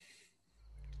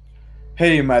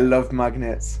Hey, my love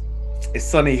magnets. It's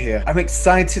Sunny here. I'm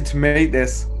excited to make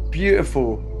this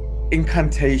beautiful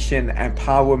incantation and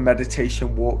power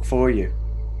meditation walk for you.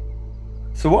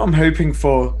 So what I'm hoping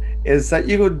for is that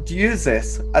you would use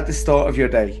this at the start of your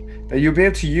day, that you'll be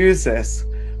able to use this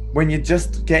when you're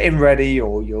just getting ready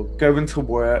or you're going to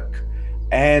work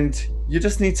and you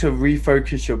just need to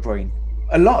refocus your brain.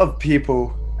 A lot of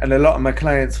people and a lot of my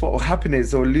clients, what will happen is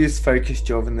they'll lose focus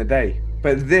during the day.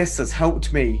 But this has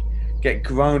helped me get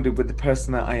grounded with the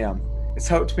person that I am. It's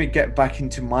helped me get back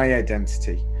into my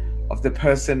identity of the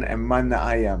person and man that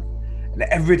I am. And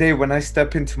every day when I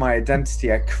step into my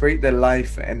identity, I create the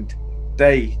life and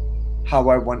day how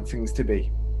I want things to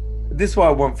be. But this is what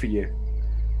I want for you.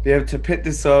 Be able to pick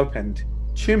this up and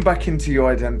tune back into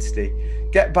your identity.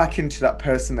 Get back into that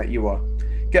person that you are.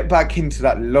 Get back into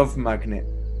that love magnet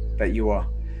that you are.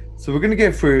 So we're going to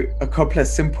go through a couple of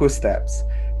simple steps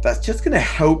that's just going to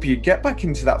help you get back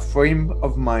into that frame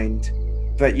of mind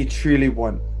that you truly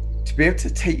want, to be able to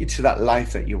take you to that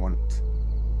life that you want.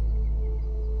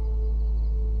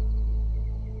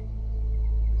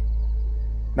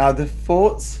 Now, the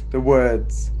thoughts, the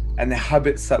words, and the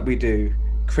habits that we do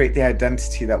create the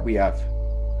identity that we have.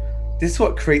 This is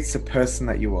what creates the person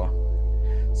that you are.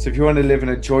 So if you want to live in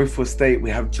a joyful state, we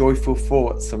have joyful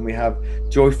thoughts and we have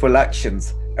joyful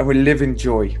actions, and we live in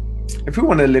joy. If we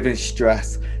want to live in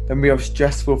stress, then we have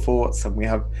stressful thoughts and we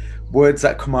have words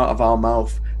that come out of our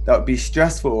mouth that would be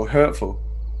stressful or hurtful.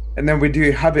 And then we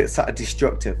do habits that are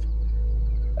destructive.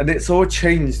 And it's all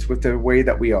changed with the way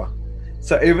that we are.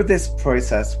 So over this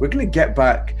process, we're going to get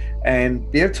back and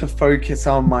be able to focus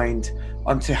our mind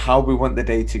onto how we want the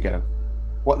day to go.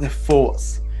 What are the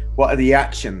thoughts? What are the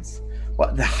actions?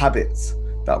 What are the habits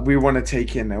that we want to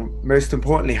take in? And most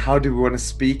importantly, how do we want to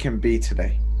speak and be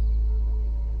today?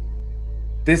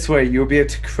 This way, you'll be able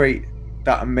to create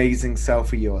that amazing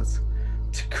self of yours,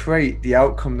 to create the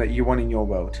outcome that you want in your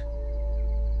world.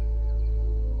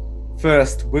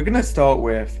 First, we're going to start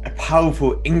with a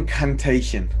powerful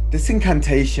incantation. This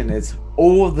incantation is,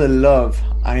 all the love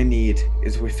I need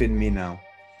is within me now.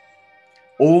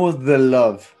 All the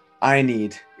love I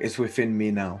need is within me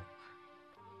now.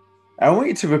 I want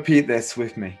you to repeat this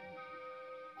with me.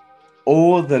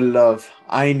 All the love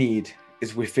I need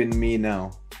is within me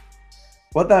now.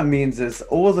 What that means is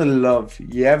all the love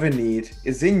you ever need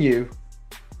is in you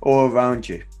or around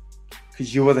you,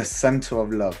 because you are the center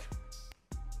of love.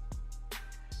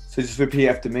 So just repeat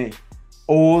after me.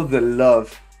 All the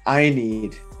love I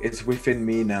need is within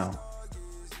me now.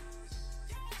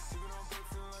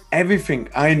 Everything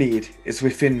I need is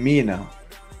within me now.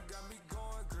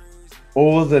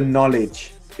 All the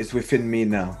knowledge is within me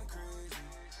now.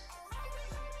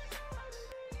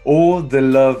 All the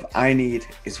love I need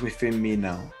is within me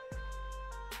now.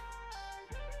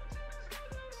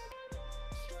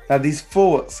 Now these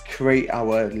thoughts create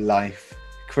our life,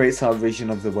 creates our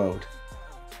vision of the world.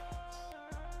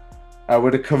 I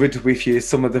would have covered with you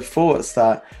some of the thoughts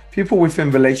that people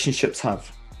within relationships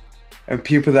have and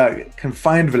people that can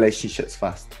find relationships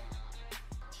fast.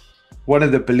 One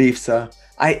of the beliefs are,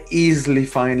 I easily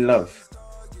find love.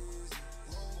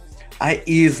 I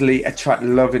easily attract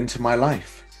love into my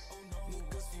life.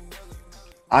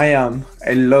 I am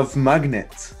a love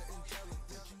magnet.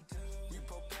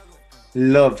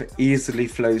 Love easily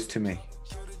flows to me.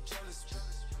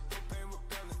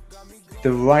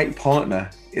 The right partner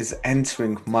is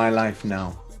entering my life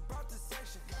now.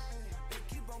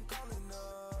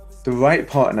 The right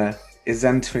partner is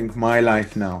entering my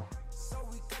life now.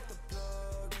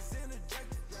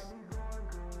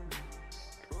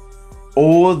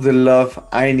 All the love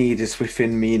I need is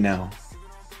within me now.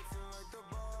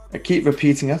 I keep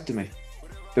repeating after me.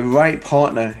 The right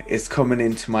partner is coming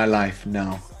into my life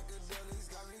now.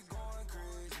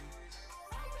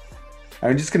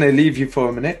 I'm just going to leave you for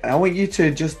a minute. I want you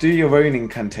to just do your own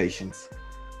incantations.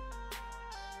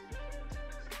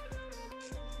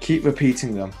 Keep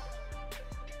repeating them.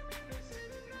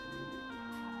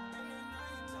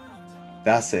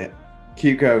 That's it.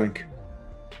 Keep going.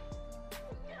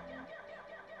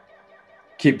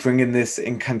 Keep bringing this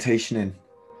incantation in.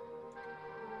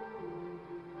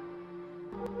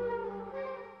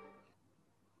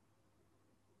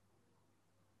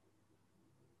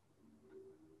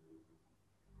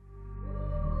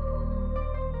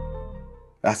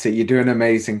 That's it, you're doing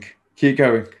amazing. Keep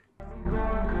going.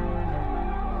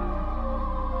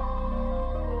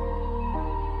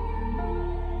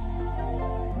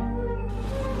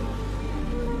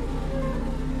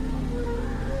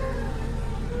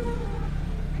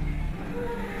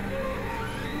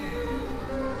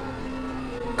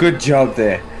 Good job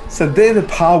there. So they're the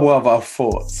power of our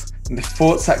thoughts. and the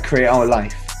thoughts that create our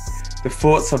life. The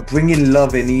thoughts of bringing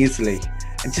love in easily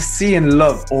and just seeing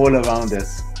love all around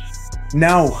us.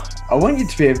 Now, I want you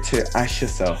to be able to ask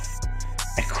yourself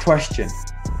a question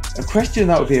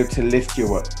that will be able to lift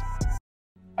you up.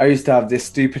 I used to have this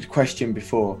stupid question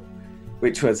before,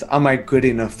 which was, am I good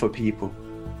enough for people?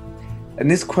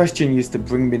 And this question used to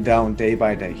bring me down day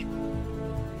by day.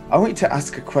 I want you to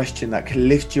ask a question that can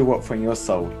lift you up from your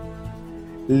soul,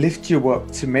 lift you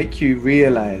up to make you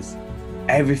realize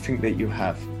everything that you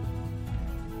have.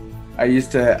 I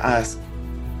used to ask,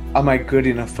 am I good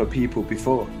enough for people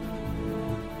before?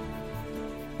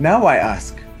 Now I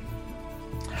ask,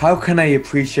 how can I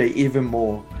appreciate even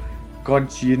more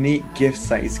God's unique gifts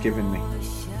that He's given me?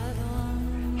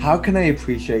 How can I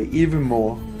appreciate even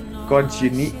more God's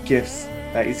unique gifts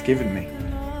that He's given me?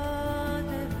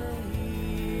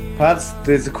 Perhaps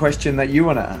there's a question that you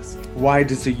want to ask. Why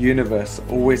does the universe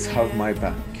always have my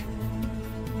back?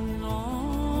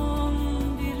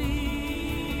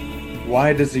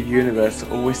 Why does the universe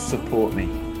always support me?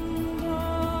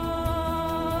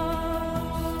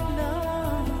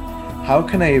 How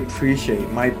can I appreciate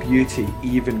my beauty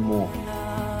even more?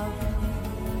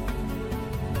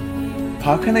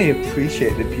 How can I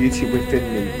appreciate the beauty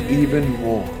within me even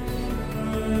more?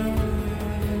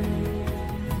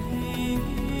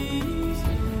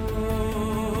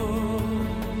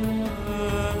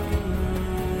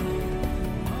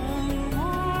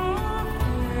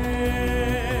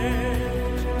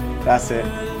 That's it.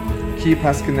 Keep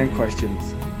asking them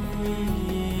questions.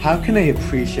 How can I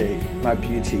appreciate my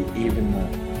beauty even more?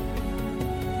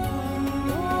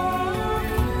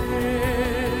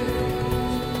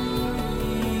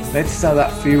 Notice how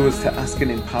that feels to ask an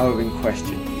empowering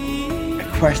question.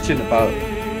 A question about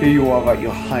who you are at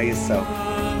your highest self.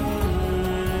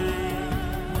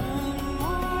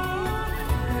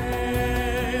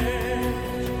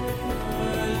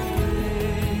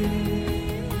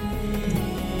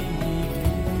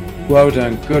 Well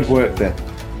done, good work there.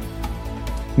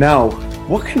 Now,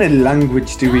 what kind of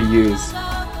language do we use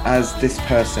as this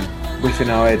person within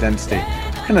our identity?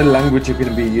 What kind of language are we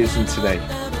going to be using today?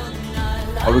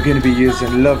 Are we going to be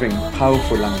using loving,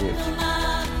 powerful language?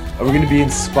 Are we going to be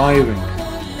inspiring?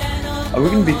 Are we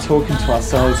going to be talking to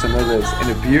ourselves and others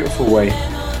in a beautiful way?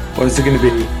 Or is it going to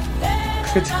be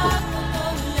critical?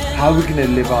 How are we going to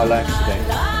live our life today?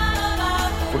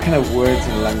 What kind of words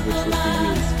and language would we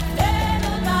use?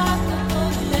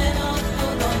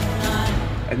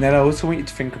 And then I also want you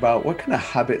to think about what kind of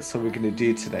habits are we going to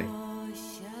do today?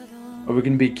 Are we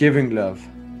going to be giving love?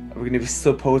 Are we going to be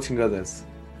supporting others?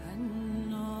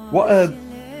 What are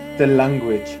the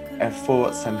language and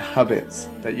thoughts and habits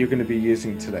that you're going to be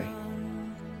using today?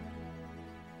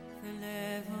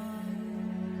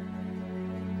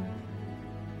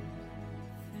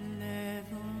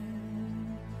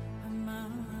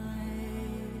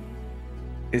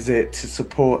 Is it to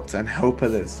support and help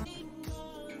others?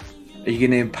 Are you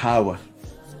going to empower?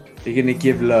 Are you going to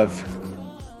give love?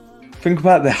 Think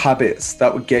about the habits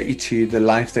that would get you to the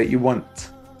life that you want.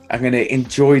 I'm going to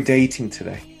enjoy dating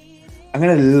today. I'm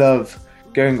going to love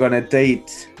going on a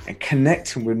date and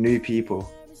connecting with new people.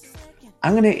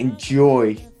 I'm going to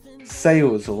enjoy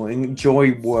sales or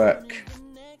enjoy work.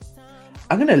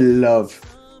 I'm going to love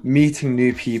meeting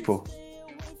new people.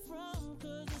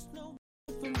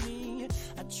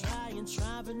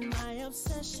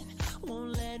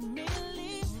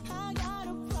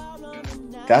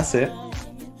 That's it.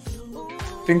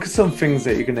 Think of some things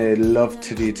that you're going to love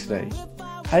to do today.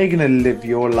 How are you going to live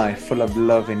your life full of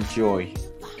love and joy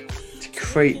to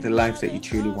create the life that you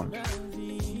truly want?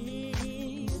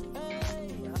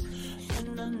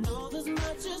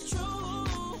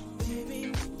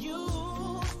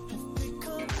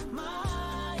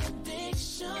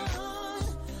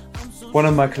 One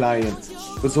of my clients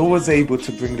was always able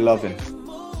to bring love in.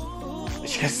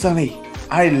 She goes, Sonny,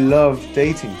 I love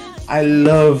dating. I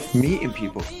love meeting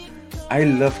people. I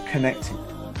love connecting.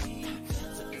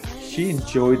 She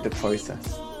enjoyed the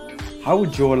process. How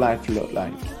would your life look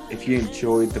like if you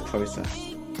enjoyed the process?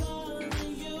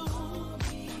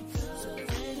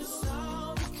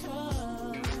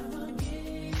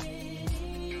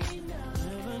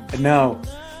 And now,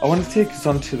 I want to take us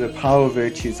on to the power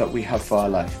virtues that we have for our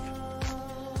life.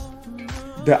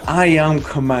 The I am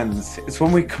commands is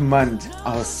when we command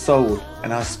our soul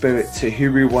and our spirit to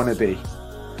who we want to be.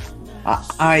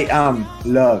 I am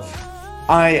love.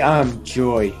 I am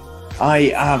joy.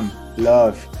 I am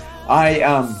love. I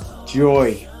am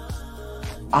joy.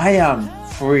 I am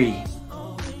free.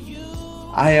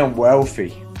 I am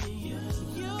wealthy.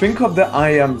 Think of the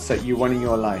I ams that you want in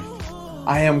your life.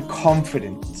 I am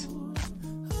confident.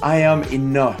 I am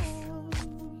enough.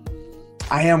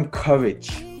 I am courage.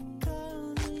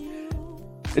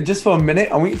 And just for a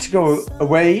minute, I want you to go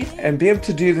away and be able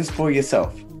to do this for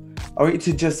yourself. I want you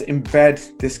to just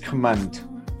embed this command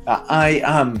that I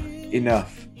am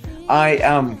enough. I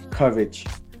am courage.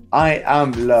 I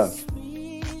am love.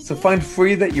 So find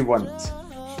 3 that you want.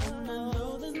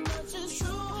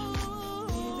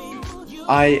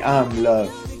 I am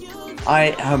love.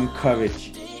 I am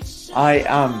courage. I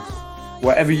am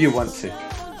whatever you want to.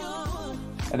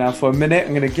 And now for a minute,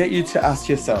 I'm going to get you to ask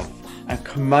yourself and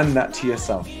command that to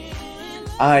yourself.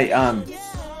 I am.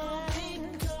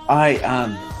 I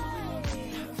am.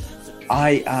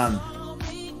 I am.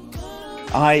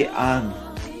 I am.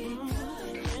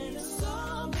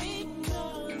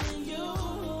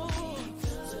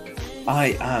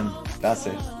 I am. That's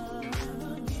it.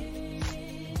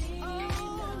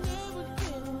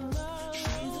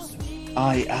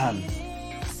 I am.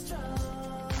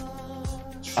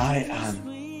 I am.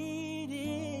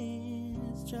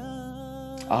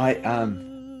 I am.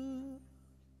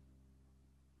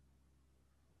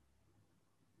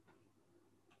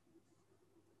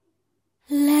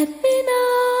 Let me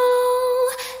know,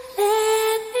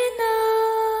 let me know.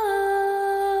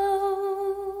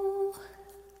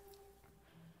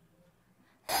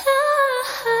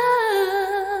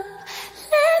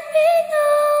 Let me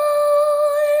know.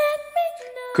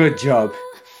 Good job.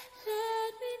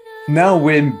 Now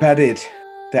we're embedded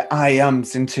the I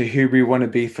ams into who we want to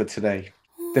be for today,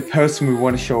 the person we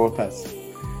want to show up as.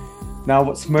 Now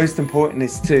what's most important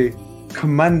is to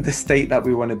command the state that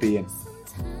we want to be in.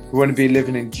 We want to be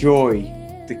living in joy,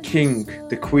 the king,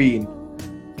 the queen,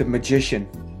 the magician,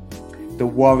 the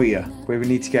warrior, where we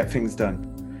need to get things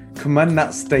done. Command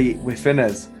that state within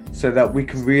us so that we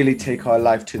can really take our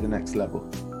life to the next level.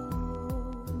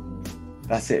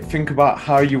 That's it. Think about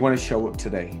how you want to show up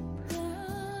today.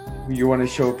 You want to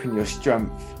show up in your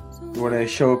strength. You want to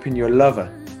show up in your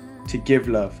lover, to give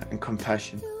love and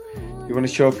compassion. You want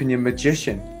to show up in your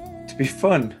magician, to be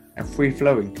fun and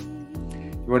free-flowing.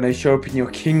 You want to show up in your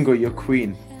king or your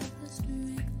queen,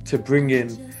 to bring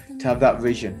in, to have that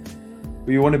vision.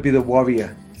 But you want to be the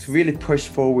warrior, to really push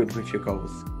forward with your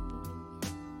goals.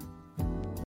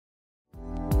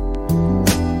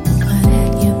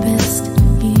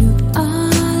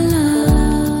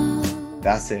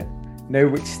 That's it. Know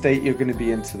which state you're going to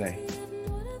be in today.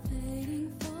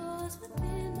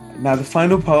 Now the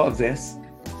final part of this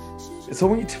is I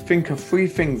want you to think of 3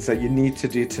 things that you need to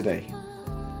do today.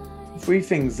 3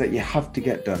 things that you have to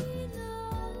get done.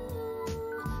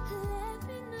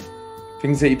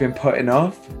 Things that you've been putting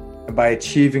off, and by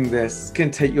achieving this, you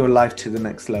can take your life to the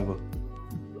next level.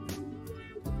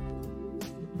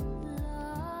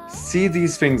 See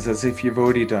these things as if you've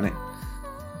already done it.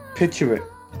 Picture it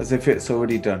as if it's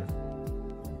already done.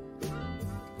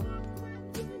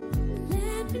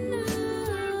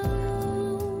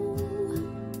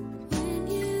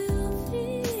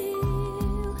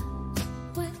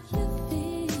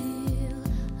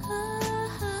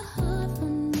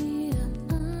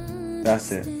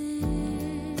 That's it.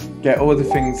 Get all the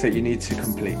things that you need to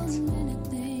complete.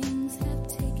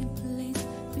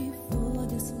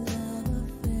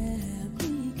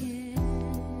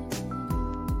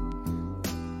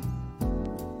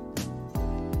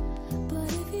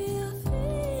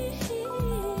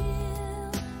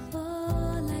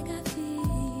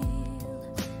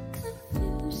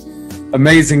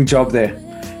 Amazing job there.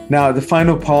 Now the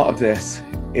final part of this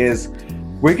is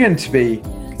we're going to be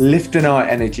lifting our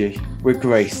energy with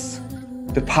grace.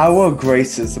 The power of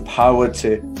grace is the power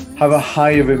to have a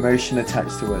higher emotion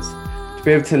attached to us, to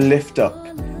be able to lift up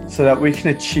so that we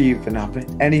can achieve and have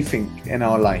anything in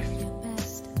our life.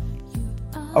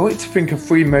 I want you to think of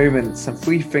 3 moments and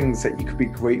 3 things that you could be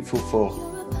grateful for.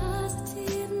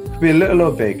 It could be a little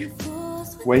or big.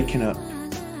 Waking up,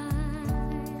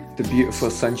 the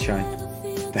beautiful sunshine,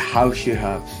 the house you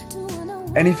have,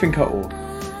 anything at all.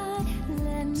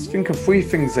 Just think of 3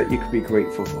 things that you could be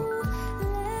grateful for.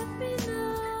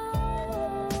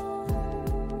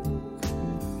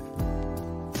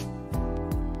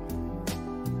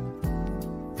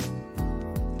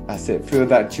 That's it. Feel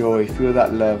that joy, feel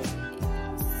that love,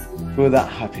 feel that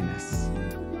happiness.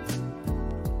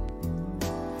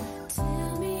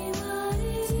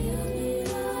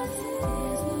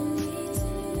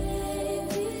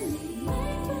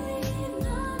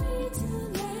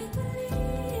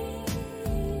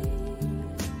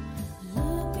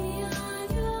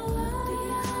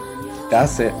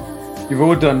 That's it. You've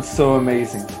all done so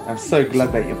amazing. I'm so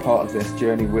glad that you're part of this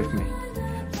journey with me.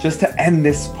 Just to end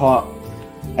this part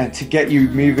and to get you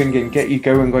moving and get you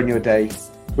going on your day,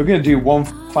 we're going to do one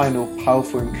final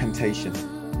powerful incantation.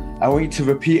 I want you to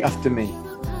repeat after me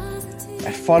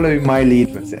and follow my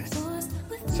lead with this,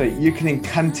 so you can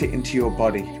incant it into your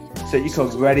body, so you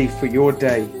can be ready for your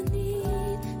day.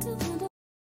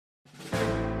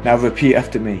 Now repeat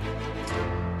after me.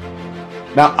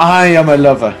 Now I am a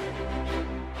lover.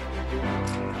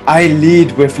 I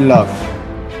lead with love.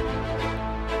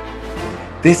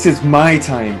 This is my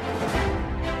time.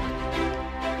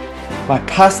 My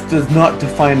past does not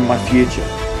define my future.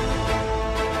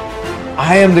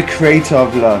 I am the creator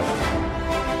of love.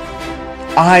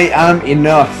 I am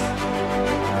enough.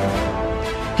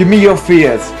 Give me your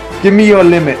fears. Give me your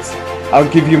limits. I'll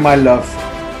give you my love.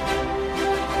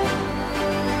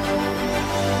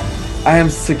 I am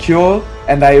secure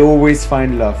and I always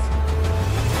find love.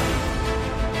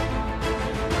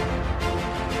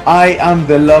 I am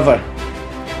the lover.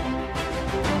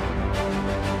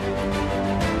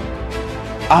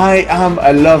 I am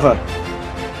a lover.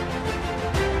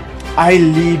 I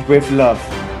lead with love.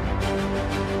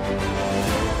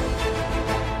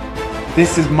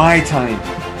 This is my time.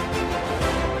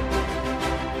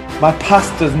 My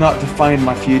past does not define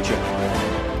my future.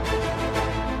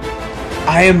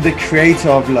 I am the creator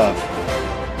of love.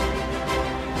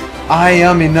 I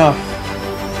am enough.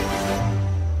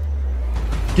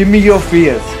 Give me your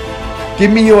fears.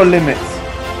 Give me your limits.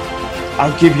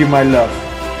 I'll give you my love.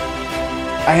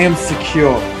 I am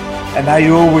secure and I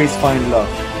always find love.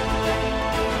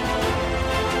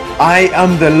 I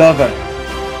am the lover.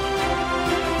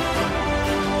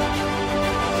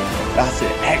 That's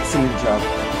it. Excellent job.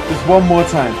 Just one more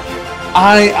time.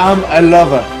 I am a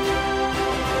lover.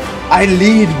 I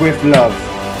lead with love.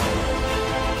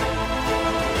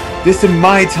 This is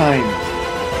my time.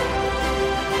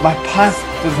 My past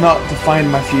does not define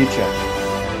my future.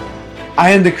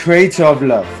 I am the creator of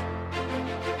love.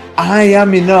 I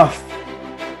am enough.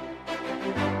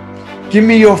 Give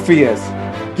me your fears.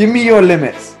 Give me your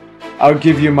limits. I'll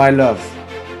give you my love.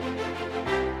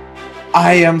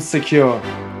 I am secure.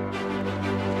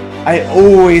 I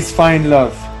always find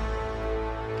love.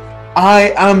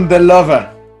 I am the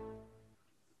lover.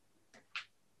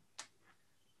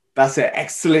 That's it.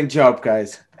 Excellent job,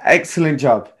 guys. Excellent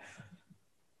job.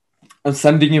 I'm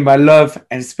sending you my love,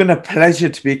 and it's been a pleasure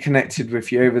to be connected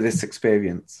with you over this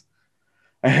experience.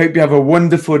 I hope you have a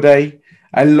wonderful day.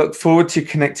 I look forward to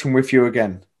connecting with you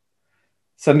again.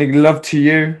 Sending love to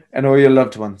you and all your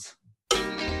loved ones.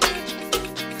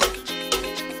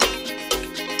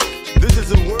 This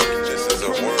is a world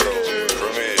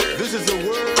premiere. This is a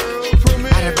world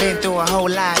premiere. I done been through a whole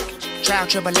lot. Trial,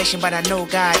 tribulation, but I know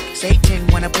God. Satan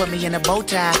wanna put me in a bow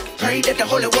tie. Pray that the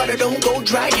holy water don't go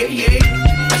dry, yeah.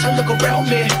 As I look around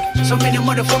me, so many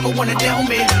motherfuckers wanna down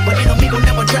me, but they know me gon'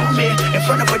 never drown me. In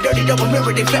front of a dirty double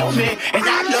mirror, they found me, and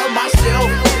I love myself.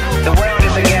 The world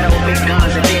is a ghetto, big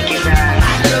guns and dick inside. I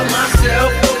love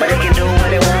myself, But they can do what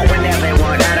they want whenever they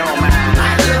want, I don't mind. I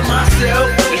love myself,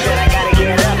 He said I gotta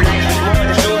get up, life is more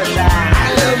than suicide. I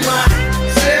love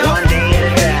myself. One day at a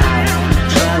time,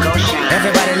 sun gon' shine.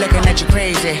 Everybody looking at you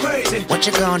crazy. What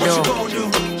you gonna do?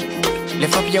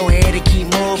 Lift up your head and keep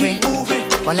moving.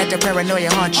 Or let the paranoia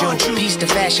haunt you. Peace to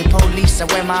fashion police, I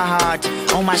wear my heart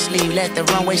on my sleeve, let the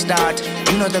runway start.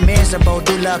 You know the miserable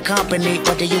do love company.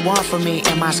 What do you want from me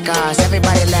and my scars?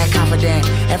 Everybody lack confident,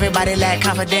 everybody lack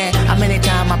confident. How many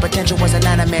times my potential was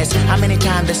anonymous? How many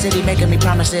times the city making me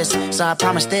promises? So I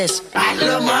promise this, I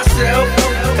love myself.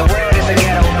 The world is a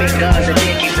ghetto, big guns and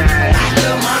dick inside. I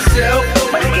love myself,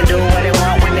 But they can do what they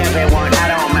want whenever they want, I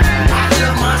don't mind. I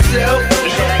love myself, He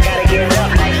said I gotta get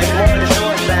up, life is more than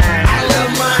suicide. I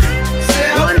love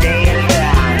myself. One day at a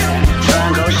time, sun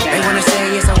gon' shine. They wanna say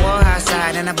it's a war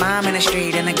outside, and a bomb in the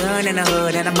street, and a gun in the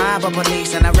hood, and a mob of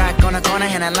police, and a rock on the corner,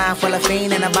 and a line full of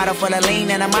fiend, and a bottle full of lean,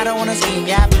 and a motto on a scheme,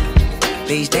 yep.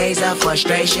 These days of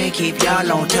frustration keep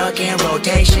y'all on tuck in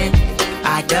rotation.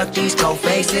 I duck these cold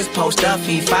faces, post up,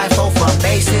 feed 5-4 from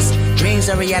bases. Dreams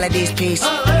are reality's piece.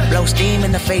 Blow steam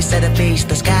in the face of the beast.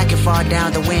 The sky can fall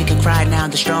down, the wind can cry now.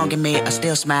 The strong in me, I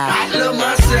still smile. I love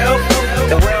myself.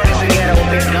 The world is a ghetto,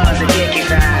 big guns and dick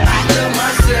inside. I love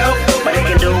myself. But they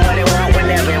can do what they